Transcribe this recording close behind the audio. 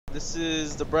This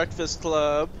is the Breakfast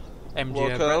Club. MGOR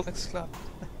Welcome. Breakfast Club.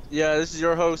 Yeah, this is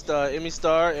your host, Emmy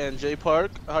Star and Jay Park.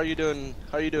 How are you doing?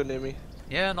 How are you doing, Emmy?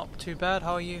 Yeah, not too bad.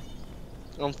 How are you?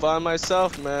 I'm fine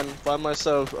myself, man. Fine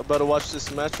myself. About to watch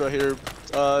this match right here.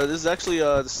 This is actually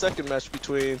the second match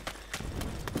between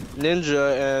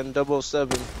Ninja and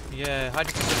 007. Yeah, how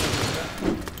did you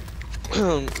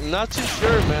get Not too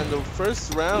sure, man. The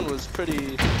first round was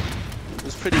pretty brutal.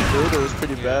 It was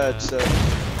pretty bad. So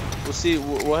we'll see.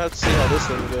 We'll have to see how this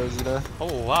one goes, you know.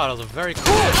 Oh wow, that was a very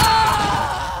cool.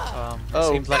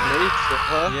 Seems like nade,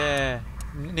 huh? yeah,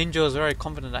 Ninja was very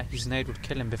confident that his nade would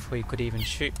kill him before he could even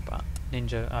shoot, but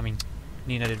Nino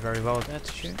did very well there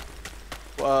to shoot.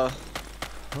 Wow.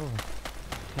 Oh.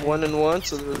 Okay. 1-1,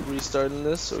 so they're restarting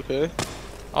this. Okay.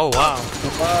 Oh wow.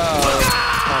 Wow.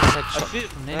 I feel,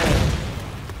 man,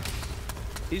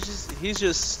 he's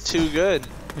just too good.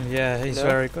 Yeah, he's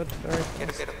very good. Very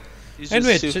good. He's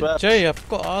anyway, just too fast. Jay, I've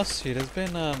got to ask you. There's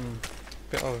been a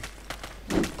bit of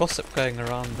gossip going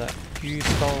around that you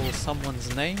stole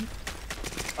someone's name.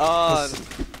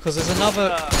 Because there's another,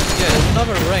 there's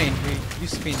another Rain who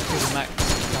used to be in 2 Max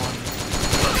on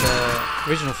the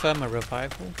original firmware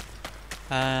revival.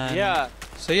 And Yeah.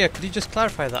 So yeah, could you just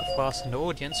clarify that for us in the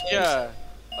audience, please? Yeah.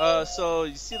 So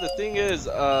you see, the thing is,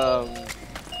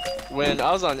 when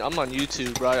I'm on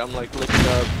YouTube, right? I'm like looking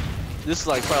up. This is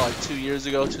like probably like 2 years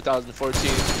ago,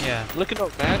 2014. Yeah. I'm looking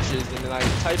up matches, and then I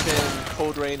type in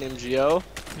ColdRain MGO.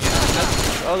 Yeah. And that's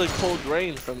the other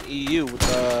ColdRain from EU with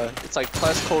it's like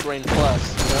plus ColdRain plus.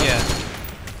 You know? Yeah.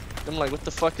 I'm like, what the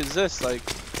fuck is this? Like,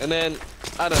 and then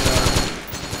I don't know.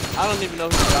 I don't even know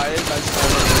who the guy is. I just know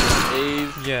his name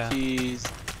is Ave. Yeah.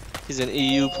 He's an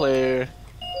EU player.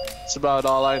 That's about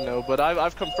all I know. But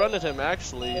I've confronted him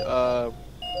actually.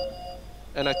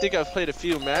 And I think I've played a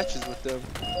few matches with him.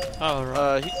 Oh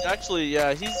right. He's actually,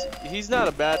 he's not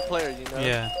a bad player, you know.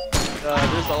 Yeah.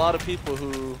 There's a lot of people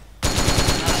who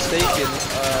mistaken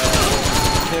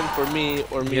him for me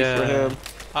or me for him.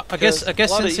 I guess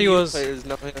since he was,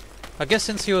 know him. I guess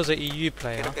since he was an EU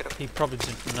player, he probably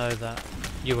didn't know that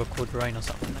you were ColdRain or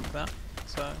something like that.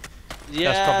 So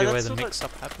Yeah, that's probably where the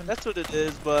mix-up happened. That's what it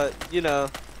is, but you know,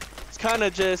 it's kind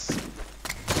of just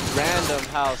random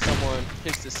how someone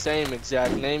picks the same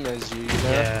exact name as you, you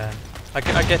know? Yeah. I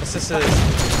guess this is.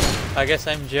 I guess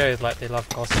MGO is like they love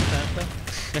gossip, don't they?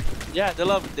 Yeah, they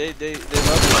love it,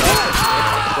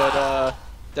 but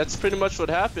that's pretty much what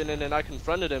happened. And then I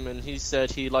confronted him, and he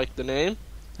said he liked the name.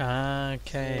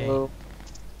 Okay. So,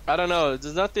 I don't know.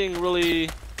 There's nothing really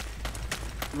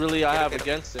I have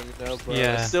against him, you know. But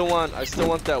I still want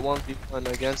that 1v1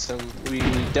 against him. We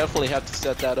definitely have to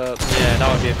set that up. Yeah, that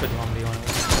would be a good 1v1.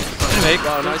 Anyway,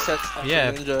 nice set.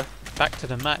 Ninja. Back to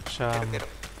the match.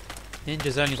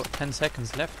 Ninja's only got 10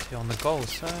 seconds left here on the goal,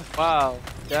 so... Wow,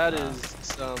 that is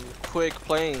some quick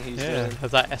playing he's doing. Yeah,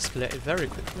 that escalated very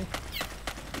quickly.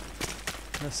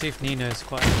 Let's see if Nino's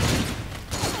got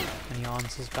any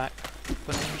answers back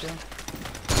for Ninja.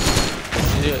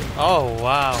 Yeah. Oh,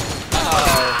 wow.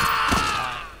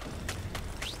 Wow.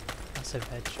 That's a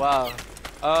veg. Wow.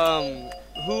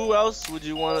 Who else would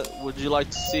you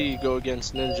like to see go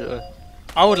against Ninja?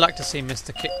 I would like to see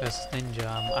Mr. Kick versus Ninja.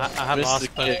 I have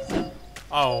asked both of them.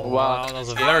 Oh wow, that was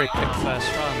a very quick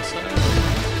first round. So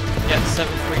yeah,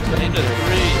 7-3 to Ninja.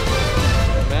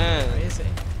 Man, crazy.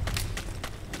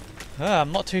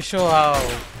 I'm not too sure how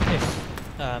if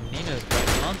Nino's going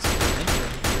to answer Ninja.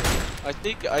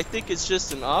 I think it's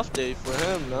just an off day for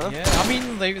him, no? Yeah, I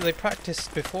mean they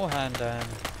practiced beforehand, and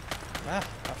I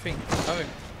think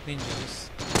Ninja's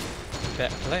a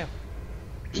better player.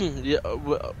 Yeah,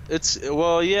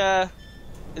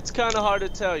 it's kind of hard to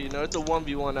tell, you know. It's a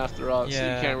 1v1 after all, so you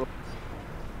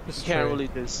can't really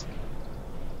just.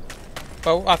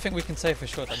 Well, I think we can say for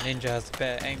sure that Ninja has the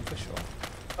better aim for sure.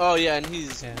 Oh yeah, and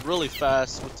he's really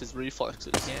fast with his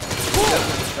reflexes. Yeah,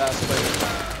 definitely a fast player.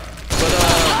 But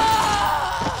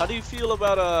how do you feel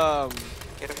about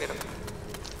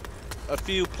a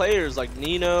few players like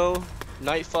Nino,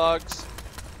 Night Fox,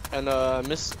 and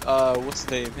what's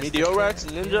the name? Meteorax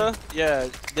and Ninja? Yeah,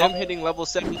 them hitting level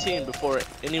 17 before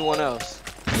anyone else.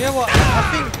 Yeah, well,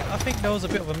 I think there was a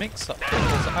bit of a mix-up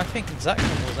because I think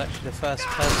Zakram was actually the first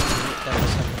person to hit level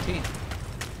 17.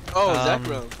 Oh,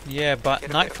 Zakram. Yeah, but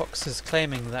Night Fox is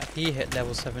claiming that he hit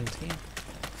level 17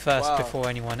 first before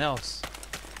anyone else.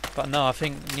 But no, I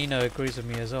think Nino agrees with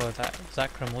me as well that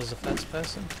Zakram was the first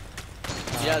person.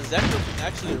 Yeah, Zakram is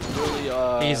actually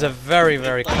really he's a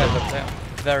very clever player.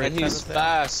 And he's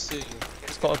fast too.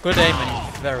 He's got a good aim and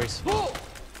he's very smart.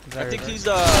 I think he's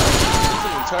in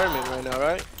retirement right now,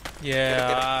 right?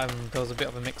 Yeah, there was a bit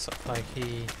of a mix-up. Like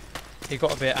he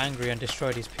got a bit angry and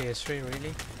destroyed his PS3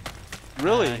 really.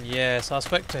 Really? And yeah, so I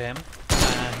spoke to him,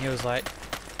 and he was like,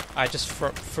 I just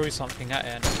threw something at it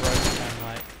and it broke, and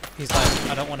like, he's like,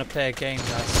 I don't want to play a game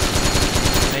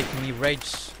that's making me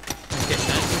rage and get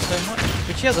angry so much.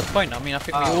 Which he has a point. I mean, I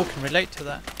think we all can relate to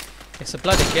that. It's a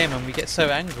bloody game, and we get so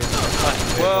angry when we're fighting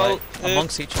with, like,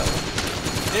 amongst each other.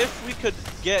 If we could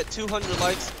get 200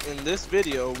 likes in this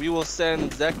video, we will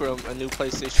send Zekrom a new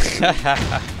PlayStation.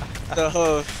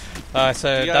 So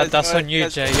that's on you,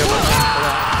 Jay. You're paying for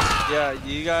that. Yeah,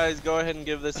 you guys go ahead and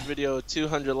give this video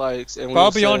 200 likes, and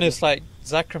I'll be honest, like,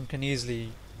 Zekrom can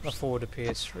easily afford a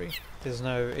PS3. There's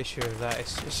no issue with that.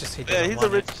 It's just he doesn't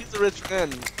want it. He's a rich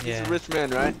man. He's a rich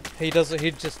man, right? He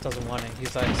just doesn't want it.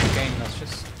 He's like, it's a game that's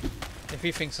just, if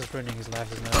he thinks it's ruining his life,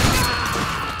 there's no.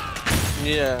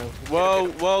 Yeah.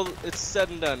 Well, it's said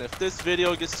and done. If this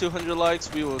video gets 200 likes,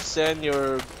 we will send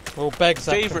your beg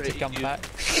favorite to come back.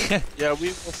 Yeah, we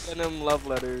will send him love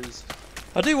letters.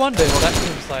 I do wonder if that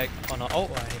game's like on an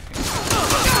alt or anything.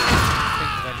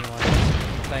 Think of anyone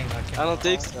playing that game. I don't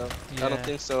think so. Yeah. I don't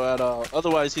think so at all.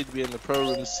 Otherwise, he'd be in the pro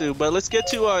rooms too. But let's get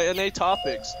to NA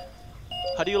topics.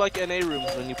 How do you like NA rooms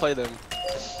when you play them?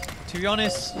 To be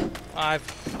honest, I don't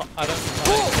think I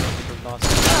like last.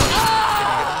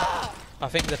 I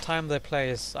think the time they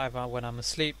play is either when I'm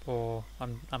asleep or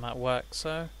I'm at work,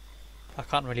 so I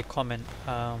can't really comment.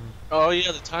 Oh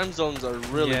yeah, the time zones are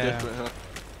really different, huh?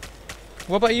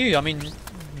 What about you? I mean,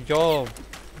 you're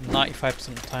 95%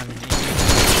 of the time in the EU.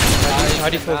 How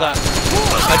do you feel that?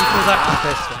 How do you feel that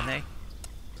compares to NA?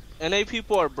 NA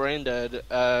people are brain dead.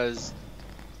 As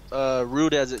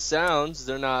rude as it sounds,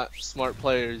 they're not smart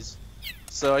players.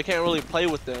 So I can't really play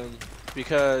with them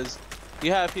because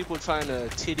you have people trying to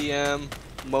TDM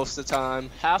most of the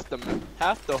time, half the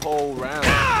whole round.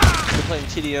 They're playing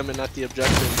TDM and not the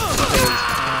objective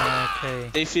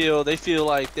because they feel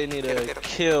like they need to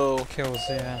kill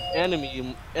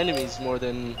enemies more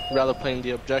than rather playing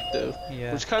the objective,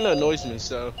 which kind of annoys me.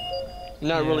 So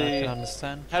not really. I can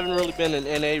understand. Haven't really been in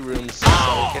NA rooms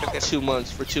since like 2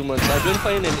 months. For 2 months, I've been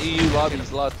playing in EU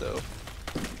lobbies a lot though.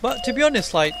 But to be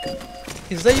honest, like,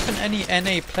 is there even any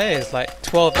NA players, like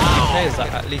 12 NA players that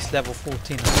are at least level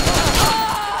 14?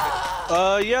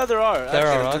 Yeah, there are. There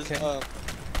are, okay.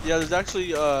 Yeah, there's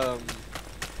actually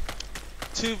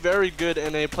 2 very good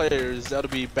NA players.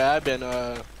 That'll be Bab and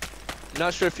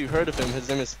not sure if you've heard of him. His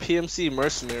name is PMC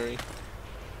Mercenary.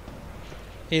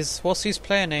 What's his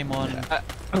player name on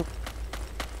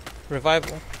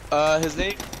Revival? His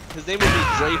name would be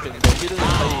Draven, but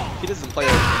he doesn't play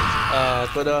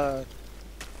everything.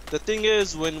 The thing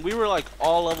is, when we were like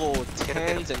all level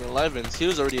 10s and 11s, he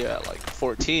was already at like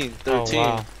 14, 13. Oh,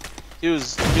 wow. He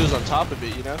was on top of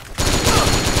it, you know.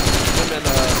 Him and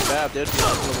Bab, they'd be like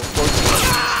level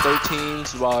 14s,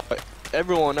 13s, while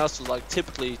everyone else was like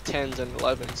typically 10s and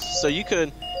 11s. So you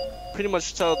could pretty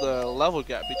much tell the level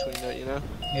gap between that, you know.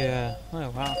 Yeah. Oh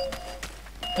wow.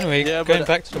 Anyway, going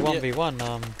back to the 1v1,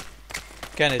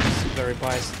 again, it's very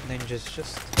biased. Ninja's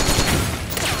just.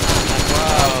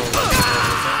 Wow.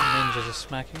 Ninja just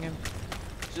smacking him.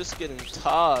 Just getting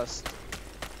tossed.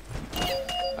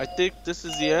 I think this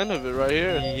is the end of it right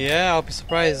here. Yeah, I'll be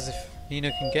surprised if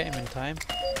Nino can get him in time.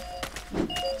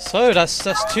 So that's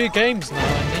 2 games now,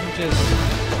 and Ninja's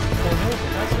 4-0.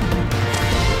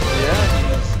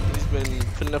 Yeah, he's been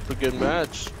putting up a good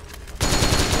match.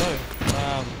 So,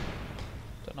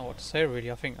 don't know what to say really.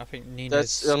 I think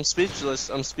Nino's. I'm speechless.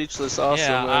 I'm speechless. Also,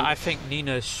 yeah, man. I think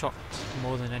Nino's shocked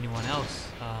more than anyone else.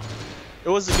 It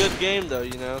was a good game though,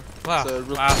 you know. Wow,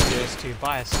 really it's too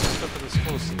biased. Let's look at the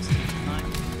score,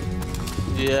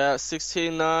 16-9. Yeah,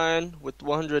 16-9 with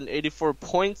 184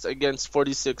 points against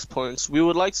 46 points. We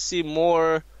would like to see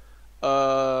more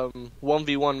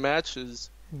 1v1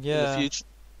 matches in the future.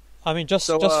 I mean, just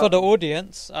for the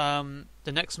audience,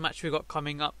 the next match we got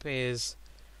coming up is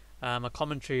a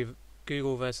commentary of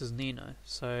Google versus Nino.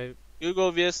 So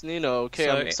Google vs Nino. Okay,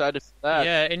 so I'm excited for that.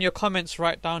 Yeah, in your comments,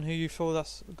 write down who you feel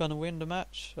that's gonna win the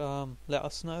match. Let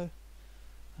us know,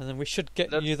 and then we should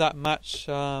get you that match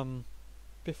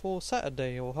before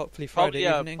Saturday or hopefully Friday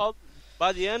evening.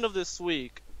 By the end of this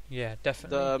week. Yeah,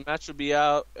 definitely. The match will be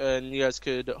out, and you guys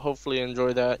could hopefully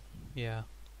enjoy that. Yeah.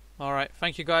 All right.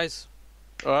 Thank you, guys.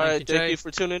 All right. Thank you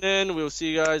for tuning in. We will see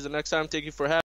you guys the next time. Thank you for having.